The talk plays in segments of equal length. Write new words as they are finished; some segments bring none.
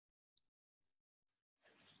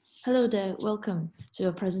Hello there, welcome to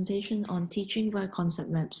a presentation on teaching via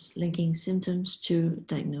concept maps, linking symptoms to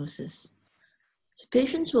diagnosis. So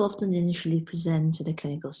patients will often initially present to the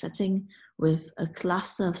clinical setting with a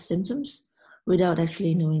cluster of symptoms without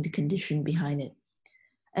actually knowing the condition behind it.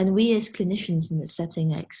 And we as clinicians in the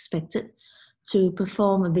setting are expected to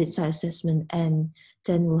perform a bedside assessment, and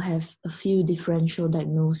then we'll have a few differential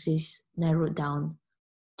diagnoses narrowed down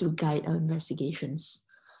to guide our investigations.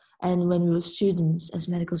 And when we were students, as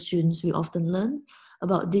medical students, we often learn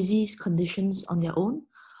about disease conditions on their own,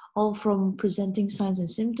 all from presenting signs and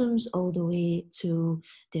symptoms all the way to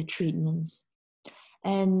their treatments.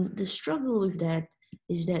 And the struggle with that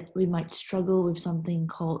is that we might struggle with something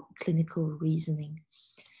called clinical reasoning.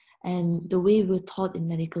 And the way we're taught in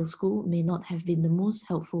medical school may not have been the most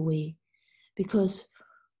helpful way, because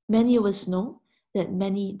many of us know that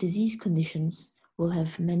many disease conditions will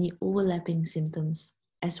have many overlapping symptoms,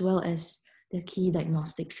 as well as the key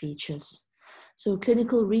diagnostic features. So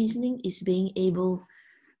clinical reasoning is being able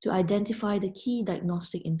to identify the key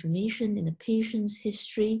diagnostic information in a patient's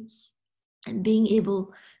history and being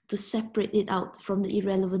able to separate it out from the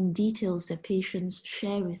irrelevant details that patients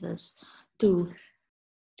share with us to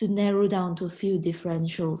narrow down to a few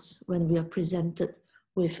differentials when we are presented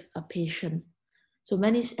with a patient. So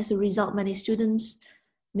as a result, many students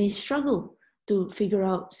may struggle to figure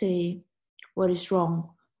out, say, what is wrong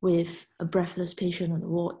with a breathless patient on the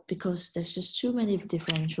ward, because there's just too many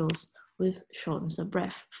differentials with shortness of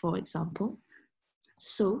breath, for example.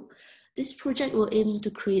 So this project will aim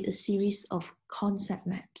to create a series of concept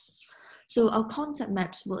maps. So our concept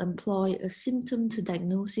maps will employ a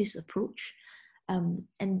symptom-to-diagnosis approach,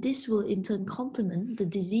 and this will in turn complement the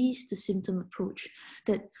disease-to-symptom approach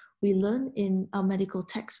that we learn in our medical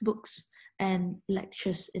textbooks and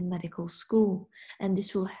lectures in medical school. And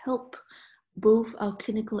this will help both our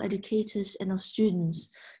clinical educators and our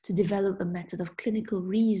students to develop a method of clinical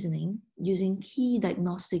reasoning using key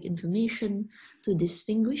diagnostic information to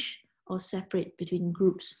distinguish or separate between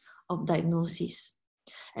groups of diagnoses.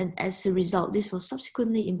 And as a result, this will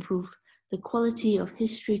subsequently improve the quality of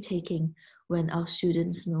history taking when our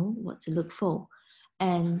students know what to look for.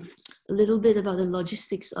 And a little bit about the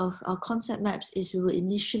logistics of our concept maps is we will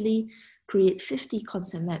initially create 50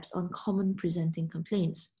 concept maps on common presenting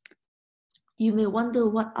complaints. You may wonder,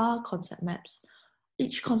 what are concept maps?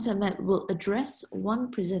 Each concept map will address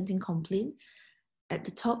one presenting complaint at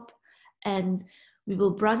the top, and we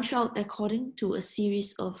will branch out according to a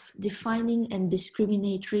series of defining and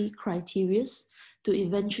discriminatory criteria to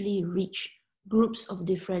eventually reach groups of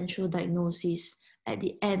differential diagnoses at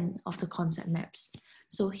the end of the concept maps.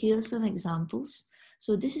 So here are some examples.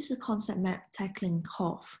 So this is a concept map tackling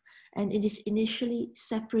cough, and it is initially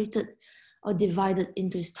separated or divided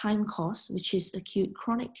into its time course, which is acute,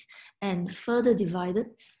 chronic, and further divided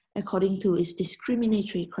according to its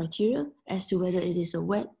discriminatory criteria as to whether it is a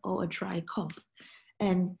wet or a dry cough.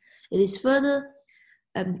 And it is further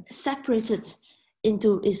separated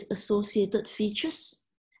into its associated features.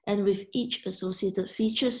 And with each associated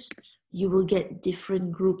features, you will get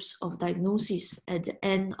different groups of diagnoses at the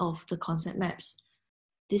end of the concept maps.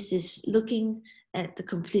 This is looking at the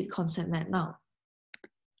complete concept map now.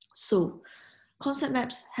 So concept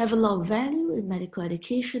maps have a lot of value in medical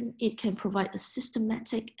education. It can provide a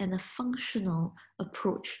systematic and a functional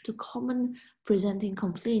approach to common presenting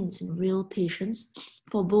complaints in real patients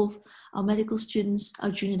for both our medical students,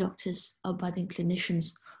 our junior doctors, our budding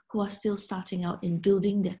clinicians who are still starting out in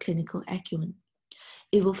building their clinical acumen.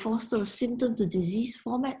 It will foster a symptom-to-disease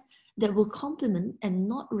format that will complement and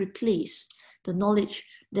not replace the knowledge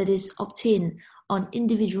that is obtained on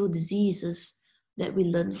individual diseases that we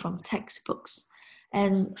learn from textbooks.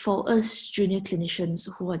 And for us junior clinicians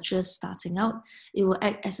who are just starting out, it will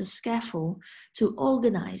act as a scaffold to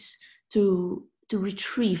organize, to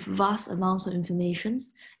retrieve vast amounts of information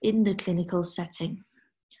in the clinical setting.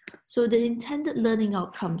 So the intended learning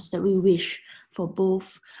outcomes that we wish for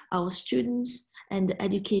both our students and the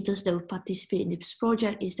educators that will participate in this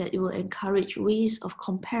project is that it will encourage ways of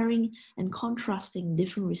comparing and contrasting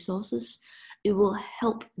different resources. It will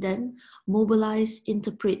help them mobilize,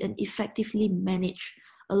 interpret, and effectively manage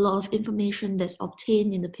a lot of information that's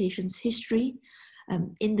obtained in the patient's history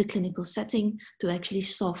in the clinical setting to actually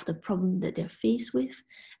solve the problem that they're faced with.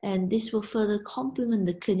 And this will further complement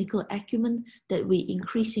the clinical acumen that we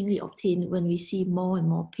increasingly obtain when we see more and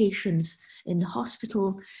more patients in the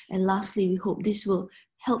hospital. And lastly, we hope this will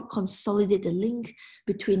help consolidate the link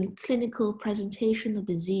between clinical presentation of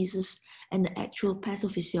diseases and the actual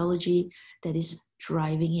pathophysiology that is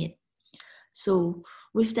driving it. So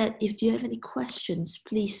with that, if you have any questions,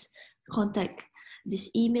 please contact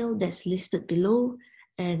this email that's listed below,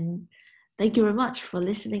 And thank you very much for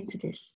listening to this.